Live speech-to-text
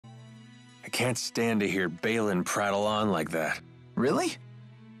can't stand to hear Balan prattle on like that. Really?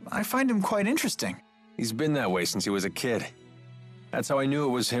 I find him quite interesting. He's been that way since he was a kid. That's how I knew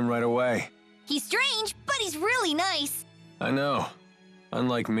it was him right away. He's strange, but he's really nice. I know.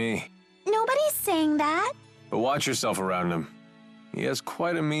 Unlike me. Nobody's saying that. But watch yourself around him. He has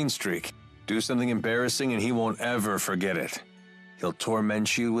quite a mean streak. Do something embarrassing and he won't ever forget it. He'll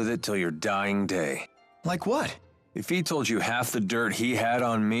torment you with it till your dying day. Like what? If he told you half the dirt he had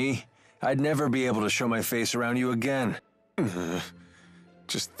on me, I'd never be able to show my face around you again.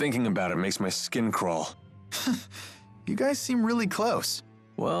 Just thinking about it makes my skin crawl. You guys seem really close.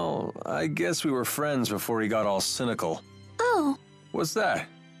 Well, I guess we were friends before he got all cynical. Oh. What's that?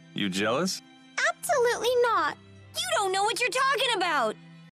 You jealous? Absolutely not. You don't know what you're talking about.